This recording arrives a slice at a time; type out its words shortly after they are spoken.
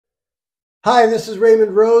Hi, this is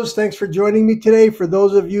Raymond Rose. Thanks for joining me today. For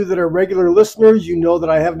those of you that are regular listeners, you know that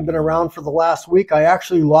I haven't been around for the last week. I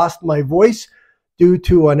actually lost my voice due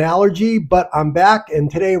to an allergy, but I'm back. And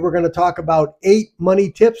today we're going to talk about 8 money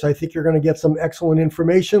tips. I think you're going to get some excellent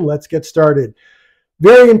information. Let's get started.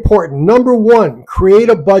 Very important. Number 1, create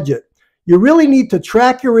a budget. You really need to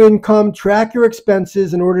track your income, track your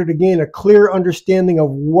expenses in order to gain a clear understanding of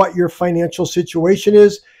what your financial situation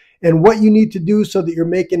is and what you need to do so that you're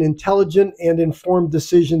making intelligent and informed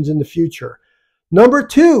decisions in the future. Number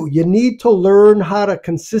 2, you need to learn how to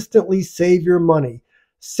consistently save your money.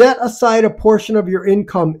 Set aside a portion of your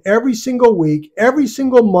income every single week, every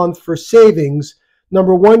single month for savings.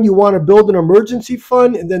 Number 1, you want to build an emergency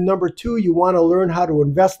fund. And then number 2, you want to learn how to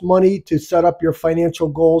invest money to set up your financial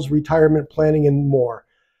goals, retirement planning, and more.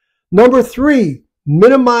 Number 3,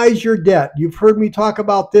 minimize your debt. You've heard me talk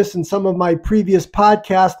about this in some of my previous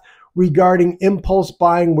podcasts regarding impulse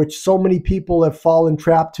buying, which so many people have fallen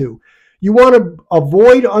trapped to. You want to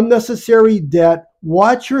avoid unnecessary debt,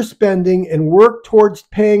 watch your spending, and work towards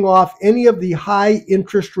paying off any of the high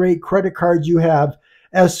interest rate credit cards you have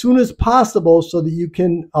as soon as possible so that you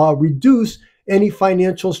can reduce any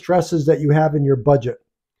financial stresses that you have in your budget.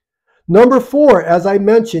 Number 4, as I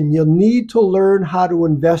mentioned, you'll need to learn how to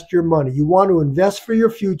invest your money. You want to invest for your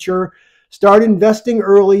future. Start investing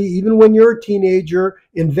early, even when you're a teenager.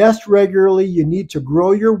 Invest regularly. You need to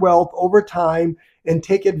grow your wealth over time and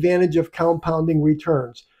take advantage of compounding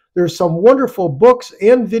returns. There's some wonderful books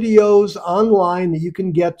and videos online that you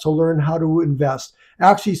can get to learn how to invest.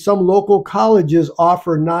 Actually, some local colleges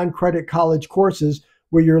offer non-credit college courses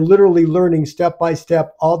where you're literally learning step by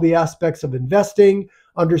step all the aspects of investing,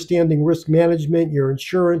 understanding risk management, your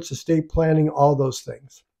insurance, estate planning, all those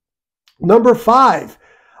things. Number 5,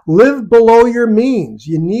 live below your means.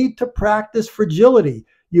 You need to practice fragility.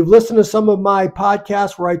 You've listened to some of my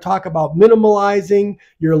podcasts where I talk about minimalizing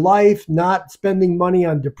your life, not spending money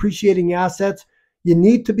on depreciating assets. You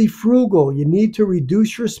need to be frugal. You need to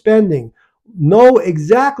reduce your spending. Know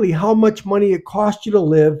exactly how much money it costs you to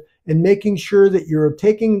live and making sure that you're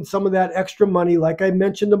taking some of that extra money, like I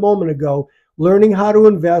mentioned a moment ago, learning how to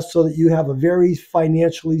invest so that you have a very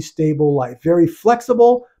financially stable life. Very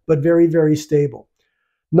flexible, but very, very stable.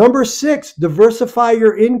 Number 6, diversify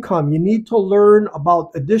your income. You need to learn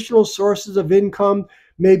about additional sources of income.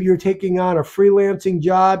 Maybe you're taking on a freelancing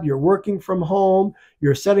job, you're working from home,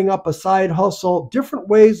 you're setting up a side hustle, different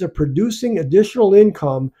ways of producing additional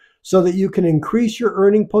income so that you can increase your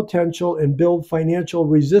earning potential and build financial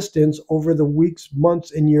resistance over the weeks,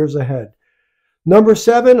 months, and years ahead. Number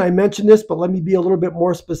 7, I mentioned this, but let me be a little bit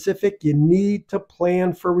more specific. You need to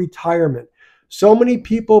plan for retirement. So many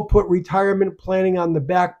people put retirement planning on the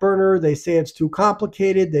back burner. They say it's too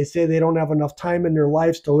complicated. They say they don't have enough time in their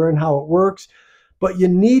lives to learn how it works. But you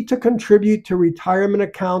need to contribute to retirement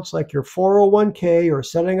accounts like your 401k or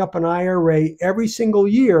setting up an IRA every single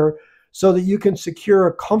year so that you can secure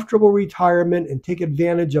a comfortable retirement and take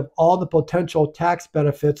advantage of all the potential tax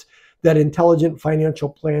benefits that intelligent financial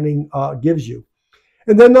planning gives you.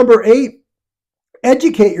 And then number 8,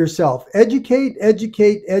 educate yourself. Educate.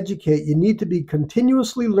 You need to be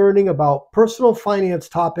continuously learning about personal finance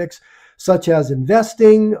topics such as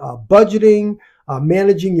investing, budgeting,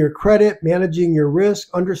 managing your credit, managing your risk,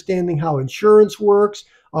 understanding how insurance works,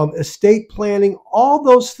 estate planning, all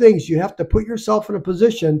those things. You have to put yourself in a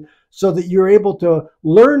position so that you're able to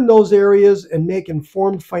learn those areas and make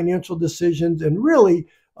informed financial decisions and really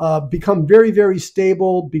become very, very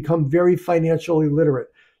stable, become very financially literate.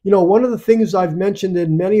 You know, one of the things I've mentioned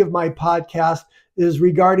in many of my podcasts is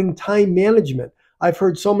regarding time management. I've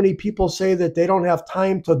heard so many people say that they don't have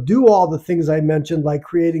time to do all the things I mentioned, like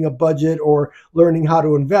creating a budget or learning how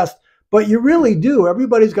to invest, but you really do.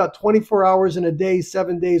 Everybody's got 24 hours in a day,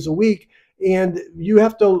 7 days a week, and you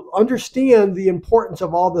have to understand the importance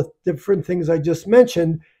of all the different things I just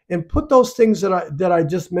mentioned and put those things that I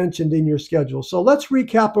just mentioned in your schedule. So let's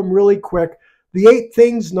recap them really quick. The 8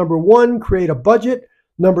 things: number 1, create a budget.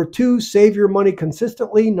 Number 2, save your money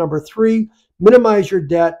consistently. Number 3, minimize your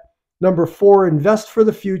debt. Number 4, invest for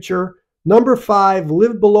the future. Number 5,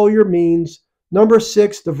 live below your means. Number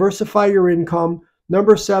 6, diversify your income.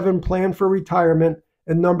 Number 7, plan for retirement.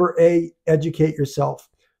 And number 8, educate yourself.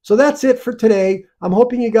 So that's it for today. I'm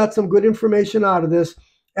hoping you got some good information out of this.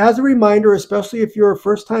 As a reminder, especially if you're a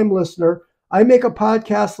first-time listener, I make a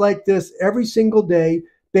podcast like this every single day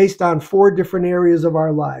based on 4 different areas of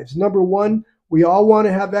our lives. Number 1, we all want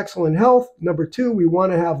to have excellent health. Number 2, we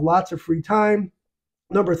want to have lots of free time.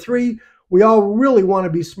 Number 3, we all really want to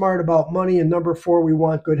be smart about money. And number 4, we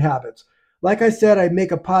want good habits. Like I said, I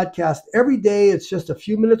make a podcast every day. It's just a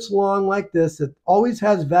few minutes long like this. It always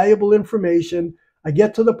has valuable information. I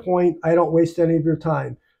get to the point. I don't waste any of your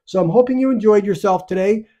time. So I'm hoping you enjoyed yourself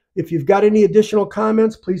today. If you've got any additional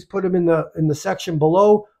comments, please put them in the section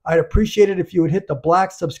below. I'd appreciate it if you would hit the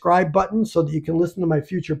black subscribe button so that you can listen to my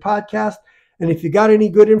future podcast. And if you got any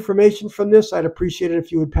good information from this, I'd appreciate it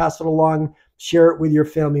if you would pass it along, share it with your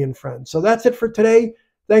family and friends. So that's it for today.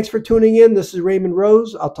 Thanks for tuning in. This is Raymond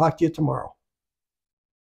Rose. I'll talk to you tomorrow.